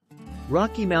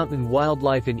Rocky Mountain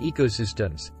Wildlife and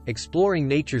Ecosystems, Exploring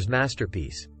Nature's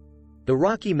Masterpiece. The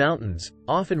Rocky Mountains,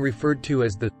 often referred to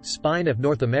as the spine of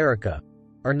North America,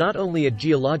 are not only a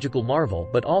geological marvel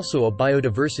but also a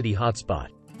biodiversity hotspot.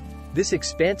 This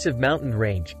expansive mountain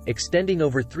range, extending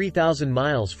over 3,000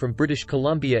 miles from British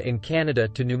Columbia in Canada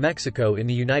to New Mexico in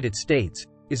the United States,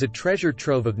 is a treasure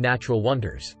trove of natural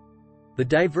wonders. The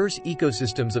diverse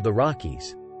ecosystems of the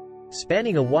Rockies.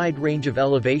 Spanning a wide range of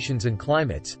elevations and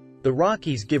climates, the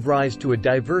Rockies give rise to a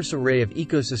diverse array of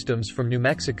ecosystems from New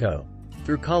Mexico,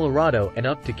 through Colorado and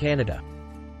up to Canada.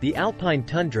 The alpine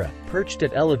tundra, perched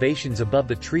at elevations above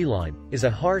the treeline, is a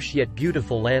harsh yet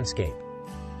beautiful landscape.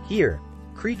 Here,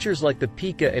 creatures like the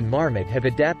pika and marmot have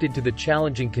adapted to the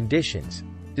challenging conditions,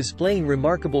 displaying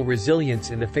remarkable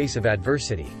resilience in the face of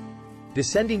adversity.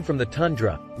 Descending from the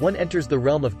tundra, one enters the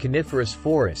realm of coniferous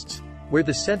forests, where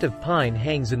the scent of pine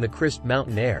hangs in the crisp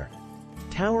mountain air.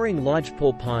 Towering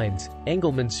lodgepole pines,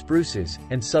 Engelmann spruces,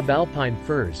 and subalpine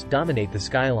firs dominate the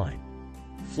skyline.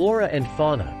 Flora and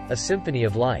fauna, a symphony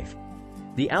of life.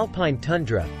 The alpine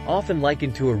tundra, often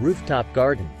likened to a rooftop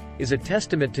garden, is a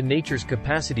testament to nature's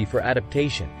capacity for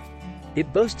adaptation.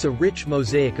 It boasts a rich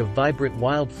mosaic of vibrant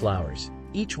wildflowers,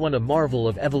 each one a marvel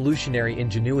of evolutionary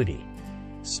ingenuity.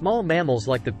 Small mammals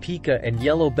like the pika and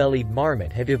yellow-bellied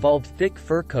marmot have evolved thick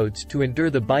fur coats to endure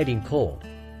the biting cold,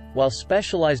 while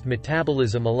specialized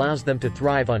metabolism allows them to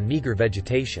thrive on meager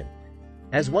vegetation.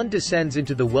 As one descends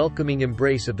into the welcoming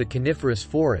embrace of the coniferous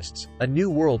forests, a new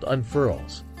world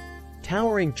unfurls.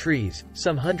 Towering trees,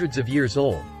 some hundreds of years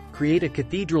old, create a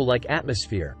cathedral-like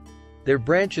atmosphere, their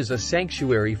branches a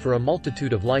sanctuary for a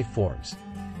multitude of life forms.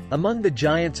 Among the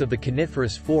giants of the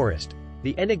coniferous forest,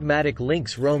 the enigmatic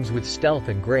lynx roams with stealth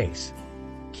and grace.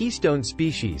 Keystone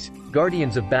species,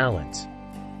 guardians of balance.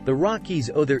 The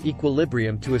Rockies owe their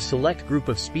equilibrium to a select group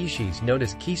of species known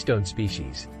as keystone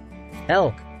species.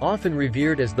 Elk, often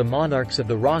revered as the monarchs of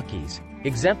the Rockies,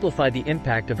 exemplify the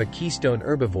impact of a keystone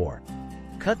herbivore.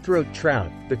 Cutthroat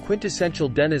trout, the quintessential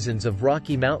denizens of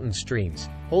Rocky Mountain streams,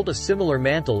 hold a similar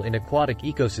mantle in aquatic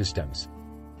ecosystems.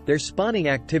 Their spawning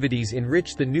activities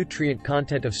enrich the nutrient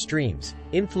content of streams,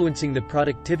 influencing the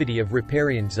productivity of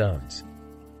riparian zones.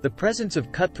 The presence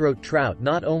of cutthroat trout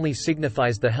not only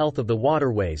signifies the health of the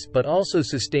waterways but also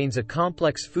sustains a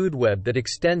complex food web that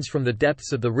extends from the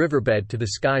depths of the riverbed to the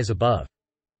skies above.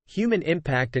 Human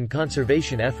impact and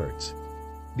conservation efforts.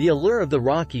 The allure of the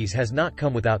Rockies has not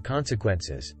come without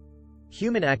consequences.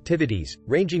 Human activities,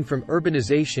 ranging from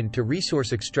urbanization to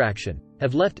resource extraction,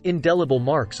 have left indelible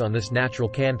marks on this natural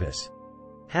canvas.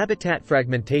 Habitat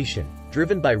fragmentation,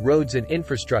 driven by roads and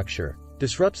infrastructure,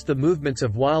 disrupts the movements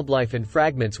of wildlife and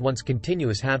fragments once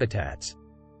continuous habitats.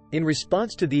 In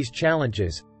response to these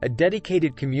challenges, a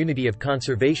dedicated community of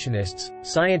conservationists,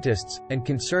 scientists, and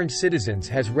concerned citizens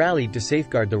has rallied to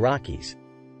safeguard the Rockies.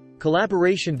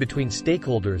 Collaboration between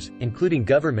stakeholders, including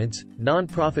governments,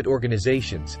 non-profit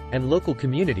organizations, and local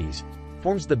communities,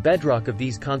 forms the bedrock of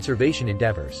these conservation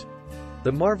endeavors.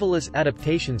 The marvelous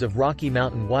adaptations of Rocky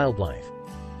Mountain wildlife.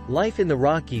 Life in the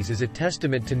Rockies is a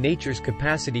testament to nature's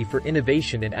capacity for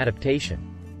innovation and adaptation.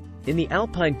 In the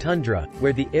alpine tundra,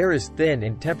 where the air is thin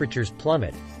and temperatures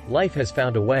plummet, life has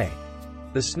found a way.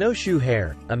 The snowshoe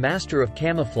hare, a master of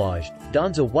camouflage,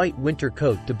 dons a white winter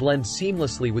coat to blend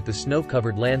seamlessly with the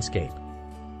snow-covered landscape.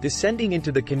 Descending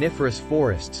into the coniferous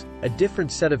forests, a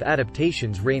different set of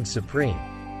adaptations reigns supreme.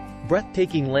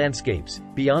 Breathtaking landscapes,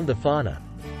 beyond the fauna.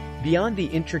 Beyond the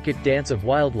intricate dance of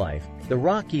wildlife, the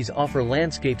Rockies offer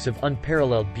landscapes of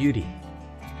unparalleled beauty.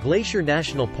 Glacier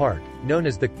National Park, known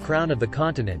as the crown of the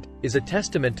continent, is a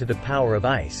testament to the power of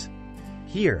ice.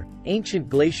 Here, ancient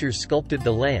glaciers sculpted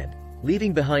the land,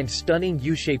 leaving behind stunning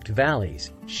U-shaped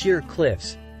valleys, sheer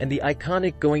cliffs, and the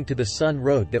iconic Going to the Sun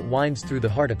road that winds through the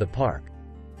heart of the park.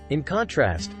 In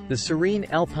contrast, the serene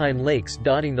alpine lakes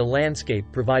dotting the landscape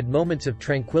provide moments of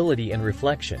tranquility and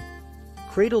reflection.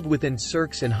 Cradled within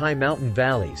cirques and high mountain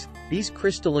valleys, these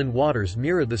crystalline waters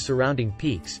mirror the surrounding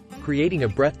peaks, creating a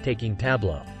breathtaking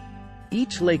tableau.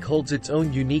 Each lake holds its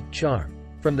own unique charm,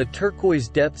 from the turquoise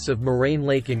depths of Moraine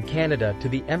Lake in Canada to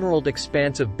the emerald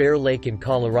expanse of Bear Lake in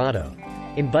Colorado,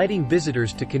 inviting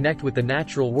visitors to connect with the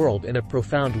natural world in a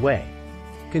profound way.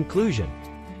 Conclusion.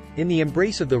 In the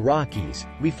embrace of the Rockies,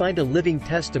 we find a living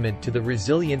testament to the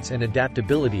resilience and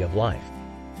adaptability of life.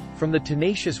 From the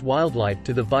tenacious wildlife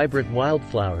to the vibrant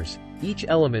wildflowers, each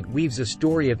element weaves a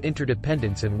story of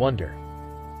interdependence and wonder.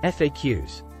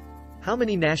 FAQs. How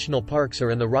many national parks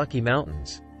are in the Rocky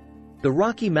Mountains? The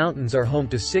Rocky Mountains are home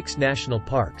to 6 national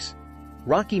parks.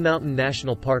 Rocky Mountain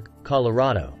National Park,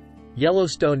 Colorado.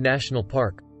 Yellowstone National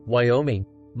Park, Wyoming,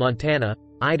 Montana,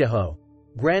 Idaho.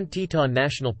 Grand Teton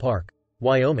National Park,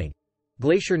 Wyoming;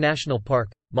 Glacier National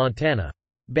Park, Montana;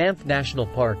 Banff National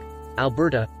Park,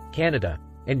 Alberta, Canada;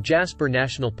 and Jasper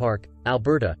National Park,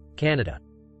 Alberta, Canada.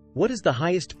 What is the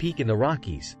highest peak in the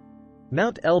Rockies?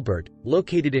 Mount Elbert,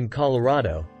 located in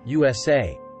Colorado,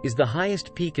 USA, is the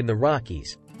highest peak in the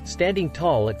Rockies, standing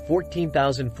tall at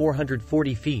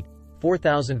 14,440 feet,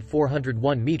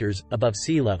 4,401 meters, above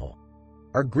sea level.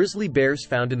 Are grizzly bears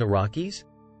found in the Rockies?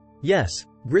 Yes,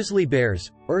 grizzly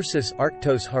bears, Ursus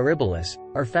arctos horribilis,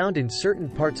 are found in certain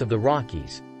parts of the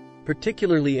Rockies,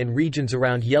 particularly in regions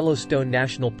around Yellowstone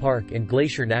National Park and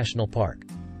Glacier National Park.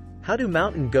 How do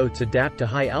mountain goats adapt to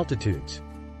high altitudes?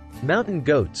 Mountain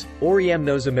goats,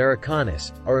 Oreamnos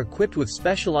americanus, are equipped with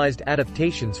specialized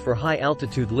adaptations for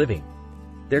high-altitude living.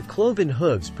 Their cloven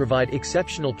hooves provide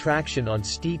exceptional traction on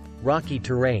steep, rocky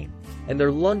terrain, and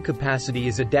their lung capacity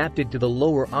is adapted to the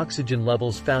lower oxygen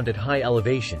levels found at high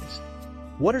elevations.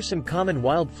 What are some common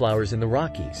wildflowers in the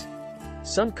Rockies?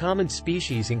 Some common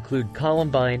species include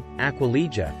columbine,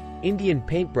 aquilegia, Indian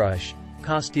paintbrush,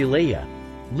 costilea,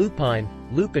 lupine,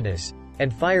 lupinus,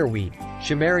 and fireweed,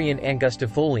 Chimaerion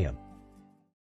angustifolium.